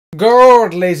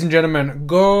Gold, ladies and gentlemen,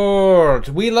 gold.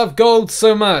 We love gold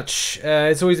so much.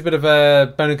 It's always a bit of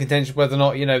a bone of contention whether or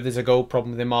not, there's a gold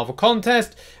problem within Marvel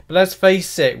Contest. But let's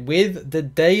face it, with the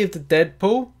Day of the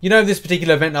Deadpool, this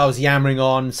particular event I was yammering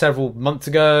on several months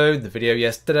ago, the video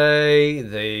yesterday,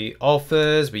 the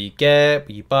offers, where you get,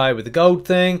 where you buy with the gold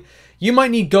thing. You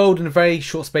might need gold in a very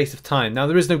short space of time. Now,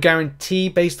 there is no guarantee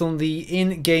based on the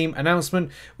in-game announcement,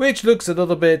 which looks a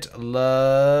little bit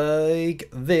like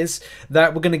this,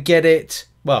 that we're going to get it.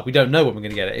 Well, we don't know when we're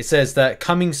going to get it. It says that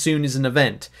coming soon is an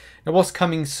event. Now, what's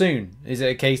coming soon? Is it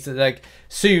a case that,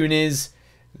 soon is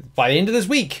by the end of this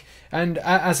week? And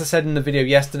as I said in the video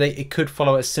yesterday, it could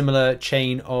follow a similar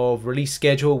chain of release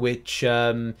schedule, which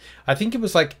I think it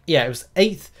was it was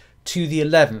 8th to the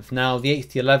 11th. Now the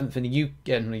 8th to the 11th in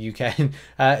the UK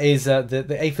is the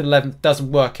 8th and 11th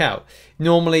doesn't work out.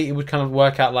 Normally it would kind of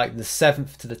work out like the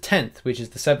 7th to the 10th, which is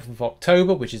the 7th of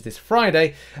October, which is this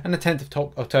Friday, and the 10th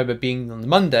of October being on the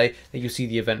Monday that you'll see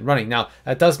the event running. Now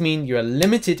that does mean you're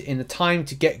limited in the time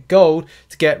to get gold,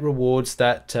 to get rewards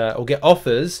that or get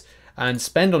offers and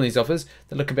spend on these offers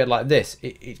that look a bit like this.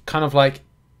 It kind of like,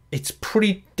 it's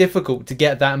pretty difficult to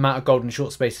get that amount of gold in a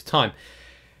short space of time.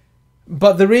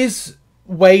 But there is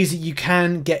ways that you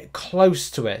can get close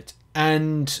to it.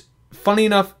 And funny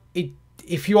enough,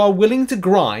 if you are willing to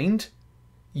grind,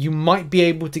 you might be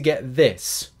able to get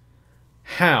this.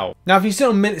 How? Now, if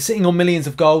you're sitting on millions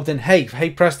of gold, then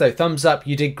hey presto, thumbs up,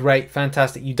 you did great,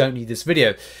 fantastic, you don't need this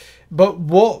video. But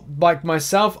like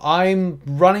myself, I'm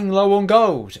running low on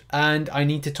gold and I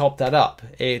need to top that up.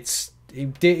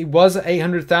 It was at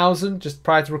 800,000 just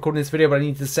prior to recording this video, but I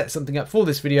need to set something up for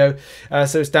this video,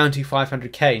 so it's down to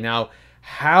 500k. Now,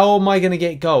 how am I going to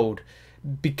get gold?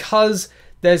 Because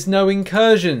there's no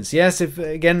incursions. Yes,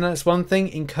 again, that's one thing.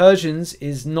 Incursions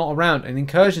is not around, and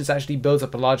incursions actually builds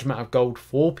up a large amount of gold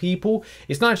for people.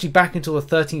 It's not actually back until the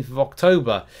 13th of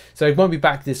October, so it won't be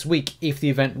back this week if the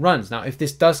event runs. Now, if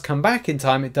this does come back in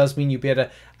time, it does mean you'll be able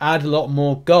to add a lot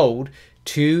more gold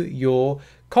to your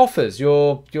coffers,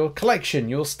 your collection,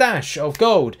 your stash of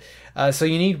gold. So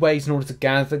you need ways in order to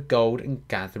gather gold and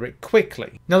gather it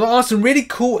quickly. Now, there are some really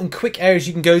cool and quick areas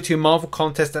you can go to in Marvel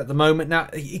Contest at the moment. Now,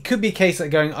 it could be a case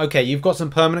of going, okay, you've got some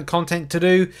permanent content to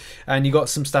do and you've got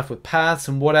some stuff with paths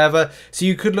and whatever. So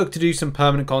you could look to do some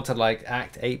permanent content like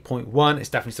Act 8.1. It's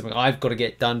definitely something I've got to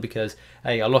get done because,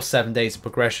 hey, I lost 7 days of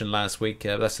progression last week.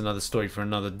 That's another story for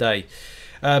another day.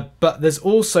 But there's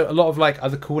also a lot of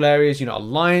other cool areas,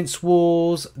 Alliance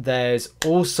Wars. There's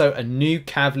also a new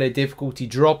Cavalier difficulty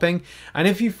dropping. And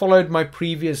if you followed my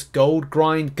previous gold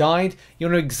grind guide, you'll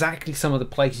know exactly some of the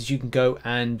places you can go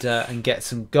and get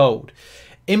some gold.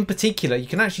 In particular, you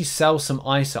can actually sell some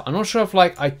ISA. I'm not sure if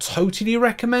I totally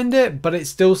recommend it, but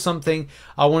it's still something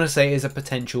I want to say is a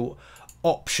potential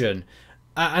option.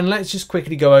 And let's just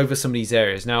quickly go over some of these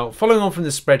areas. Now, following on from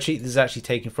the spreadsheet, this is actually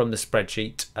taken from the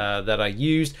spreadsheet that I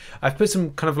used. I've put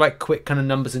some kind of quick kind of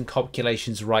numbers and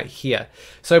calculations right here.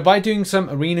 So by doing some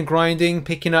arena grinding,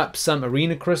 picking up some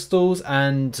arena crystals,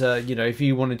 and if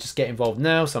you want to just get involved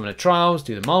now, some of the trials,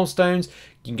 do the milestones,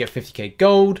 you can get 50k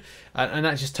gold, and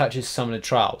that just touches some of the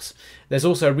trials. There's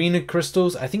also arena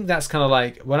crystals. I think that's kind of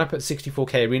when I put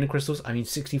 64k arena crystals, I mean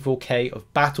 64k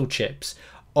of battle chips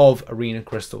of arena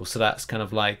crystals. So that's kind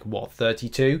of what,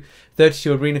 32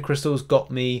 arena crystals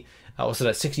got me, also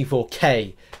that's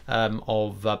 64k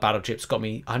of battle chips got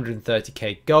me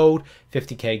 130k gold,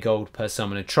 50k gold per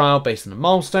summoner trial based on the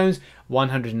milestones.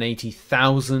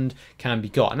 180,000 can be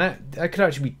got, and that could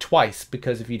actually be twice,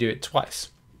 because if you do it twice.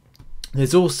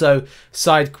 There's also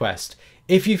side quest.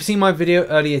 If you've seen my video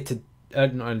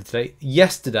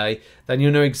yesterday, then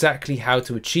you'll know exactly how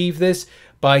to achieve this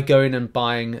by going and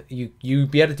buying. You'll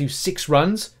be able to do 6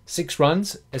 runs,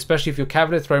 especially if you're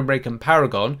Cavalier, Thronebreaker and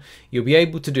Paragon. You'll be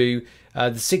able to do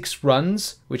the 6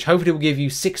 runs, which hopefully will give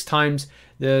you 6 times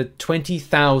the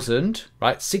 20,000,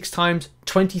 right? 6 times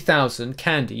 20,000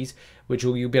 candies, which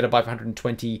you'll be able to buy for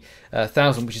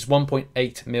 120,000, which is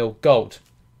 1.8 mil gold.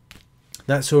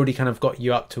 That's already kind of got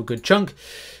you up to a good chunk.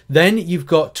 Then you've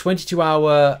got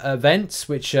 22-hour events,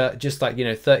 which are just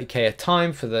 30k a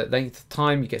time for the length of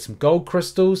time. You get some gold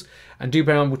crystals, and do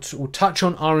bear in mind, we'll touch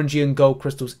on RNG and gold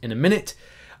crystals in a minute.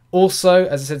 Also,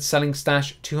 as I said, selling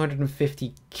stash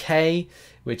 250k,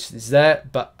 which is there,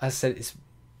 but as I said, it's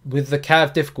with the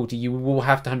Cav difficulty, you will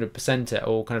have to 100% it,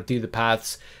 or kind of do the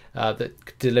paths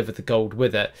that deliver the gold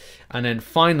with it. And then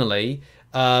finally,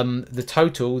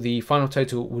 the final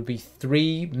total would be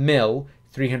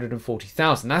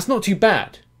 3,340,000. That's not too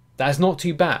bad. That's not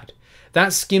too bad.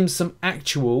 That skims some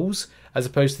actuals as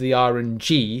opposed to the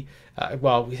RNG.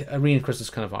 Well, Arena Crystal's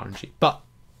kind of RNG, but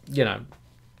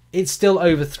it's still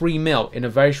over 3 mil in a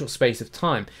very short space of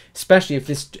time, especially if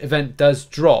this event does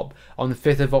drop on the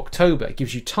 5th of October. It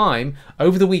gives you time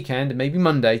over the weekend and maybe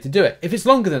Monday to do it. If it's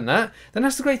longer than that, then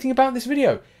that's the great thing about this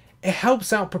video. It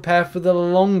helps out prepare for the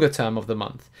longer term of the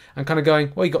month and kind of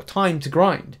going, well, you got time to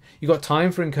grind. You got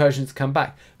time for incursions to come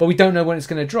back, but we don't know when it's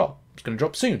going to drop. It's going to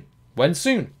drop soon. When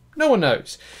soon? No one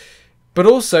knows. But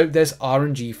also there's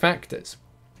RNG factors.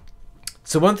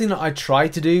 So one thing that I try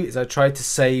to do is I try to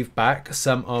save back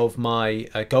some of my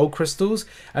gold crystals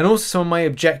and also some of my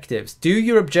objectives. Do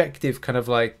your objective kind of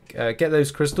like get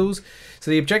those crystals.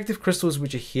 So the objective crystals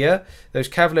which are here, those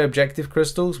Cavalier objective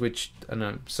crystals, which I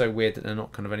know so weird that they're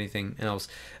not kind of anything else,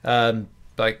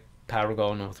 like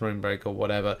Paragon or Thronebreaker or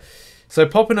whatever. So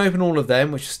popping open all of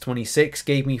them, which is 26,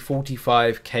 gave me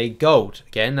 45k gold.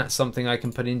 Again, that's something I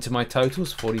can put into my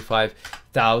totals,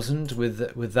 45,000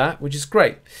 with that, which is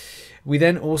great. We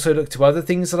then also look to other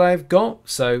things that I've got,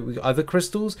 so we got other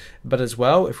crystals, but as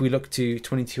well, if we look to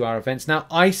 22-hour events. Now,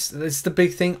 this is the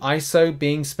big thing. ISO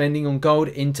being spending on gold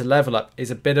into level up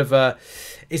is a bit of an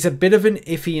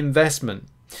iffy investment.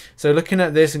 So looking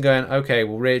at this and going, okay,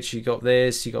 well, Rich, you got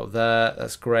this, you got that,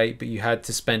 that's great, but you had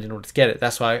to spend in order to get it.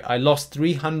 That's why I lost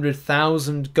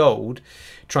 300,000 gold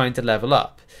trying to level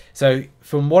up. So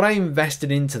from what I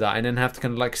invested into that, I then have to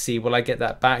kind of like see, will I get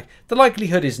that back? The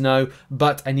likelihood is no,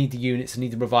 but I need the units, I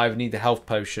need the revive, I need the health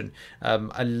potion,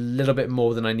 a little bit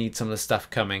more than I need some of the stuff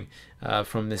coming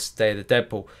from this Day of the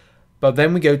Deadpool. But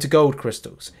then we go to gold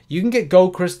crystals. You can get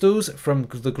gold crystals from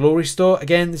the Glory Store.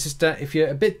 Again, this is if you're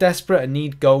a bit desperate and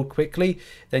need gold quickly,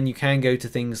 then you can go to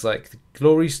things like the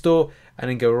Glory Store and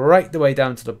then go right the way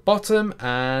down to the bottom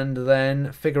and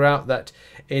then figure out that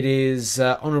it is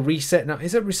on a reset. Now,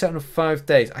 is it reset on 5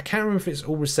 days? I can't remember if it's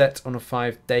all reset on a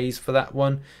 5 days for that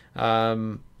one.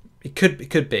 It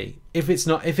could be. If it's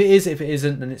not, if it is, if it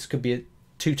isn't, then it could be a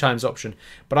 2 times option.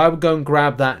 But I would go and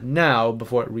grab that now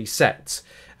before it resets.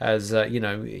 As you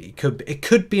know, it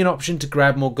could be an option to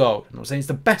grab more gold. I'm not saying it's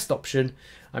the best option.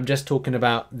 I'm just talking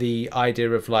about the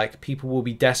idea of like people will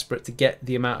be desperate to get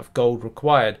the amount of gold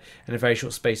required in a very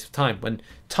short space of time. When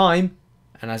time,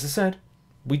 and as I said,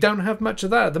 we don't have much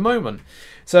of that at the moment.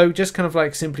 So just kind of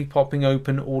like simply popping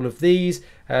open all of these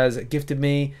has gifted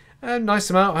me a nice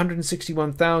amount,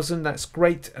 161,000. That's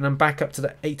great, and I'm back up to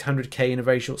the 800k in a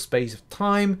very short space of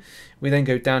time. We then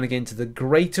go down again to the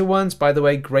greater ones. By the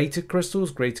way, greater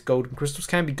crystals, greater golden crystals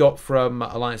can be got from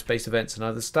alliance-based events and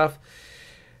other stuff.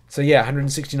 So yeah,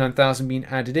 169,000 being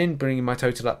added in, bringing my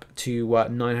total up to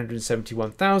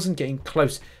 971,000, getting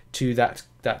close to that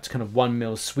kind of 1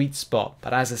 mil sweet spot.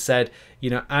 But as I said,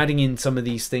 you know, adding in some of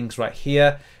these things right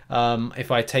here,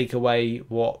 if I take away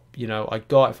what, you know, I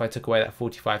got, if I took away that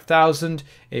 45,000,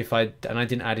 and I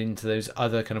didn't add into those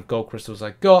other kind of gold crystals I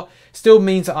got, still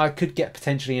means that I could get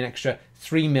potentially an extra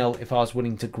 3 mil if I was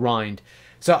willing to grind.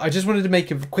 So I just wanted to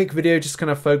make a quick video, just kind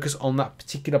of focus on that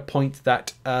particular point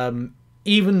that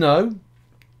even though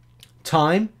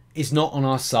time is not on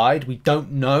our side, we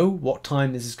don't know what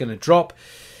time this is going to drop,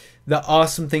 there are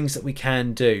some things that we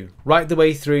can do right the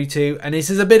way through to, and this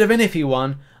is a bit of an iffy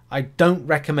one. I don't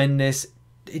recommend this.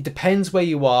 It depends where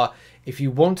you are. If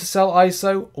you want to sell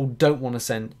ISO or don't want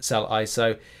to sell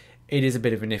ISO, it is a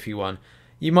bit of an iffy one.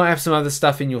 You might have some other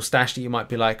stuff in your stash that you might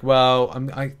be like, well,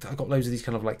 I got loads of these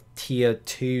kind of like tier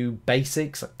 2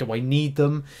 basics. Like, do I need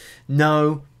them?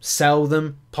 No. Sell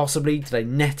them? Possibly. Do they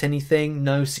net anything?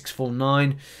 No.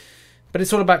 649. But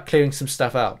it's all about clearing some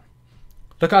stuff out.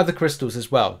 Look at other crystals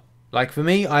as well. Like for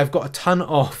me, I've got a ton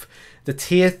of the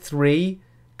tier 3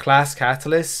 class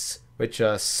catalysts, which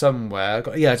are somewhere.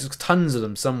 Yeah, just tons of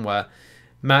them somewhere.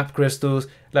 Map crystals,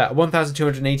 like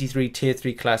 1,283 tier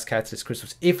 3 class catalyst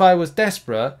crystals. If I was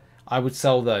desperate, I would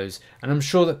sell those. And I'm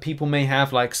sure that people may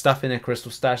have like stuff in their crystal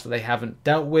stash that they haven't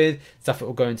dealt with, stuff that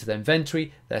will go into their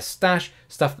inventory, their stash,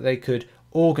 stuff that they could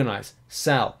organize,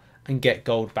 sell, and get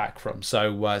gold back from. So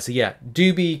yeah,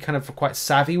 do be kind of quite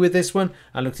savvy with this one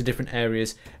and look to different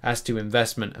areas as to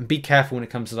investment, and be careful when it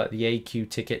comes to like the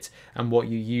AQ tickets and what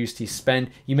you use to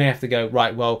spend. You may have to go,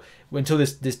 right, well, until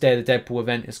this Day of the Deadpool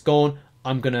event is gone,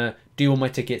 I'm gonna do all my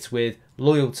tickets with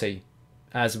loyalty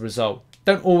as a result.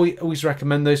 Don't always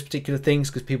recommend those particular things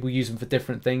because people use them for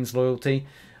different things, loyalty,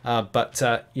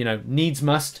 but you know, needs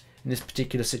must in this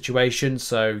particular situation.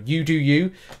 So you do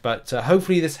you, but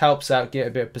hopefully this helps out, get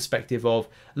a bit of perspective of,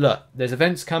 look, there's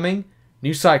events coming,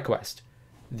 new side quest,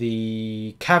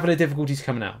 the Cavalier difficulty is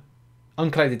coming out,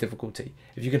 uncollected difficulty.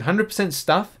 If you can 100%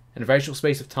 stuff in a very short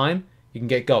space of time, you can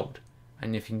get gold,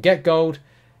 and if you can get gold,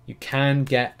 you can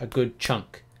get a good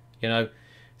chunk. You know,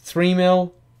 3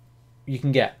 mil you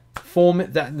can get 4 mil,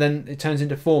 then it turns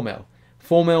into 4 mil,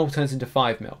 4 mil turns into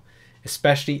 5 mil.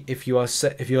 especially if you're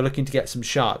looking to get some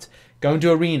shards. Go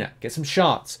into Arena, get some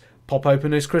shards, pop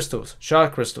open those crystals,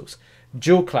 shard crystals,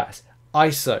 dual class,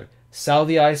 ISO, sell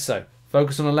the ISO,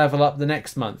 focus on a level up the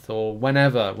next month or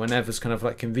whenever's kind of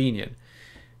like convenient.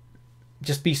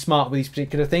 Just be smart with these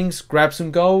particular things, grab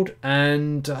some gold,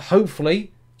 and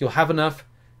hopefully you'll have enough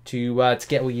to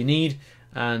get what you need.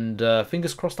 And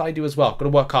fingers crossed I do as well. Got to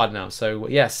work hard now. So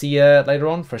yeah, see you later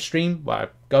on for a stream where I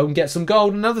go and get some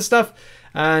gold and other stuff,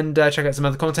 and check out some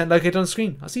other content located on the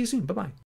screen. I'll see you soon. Bye bye.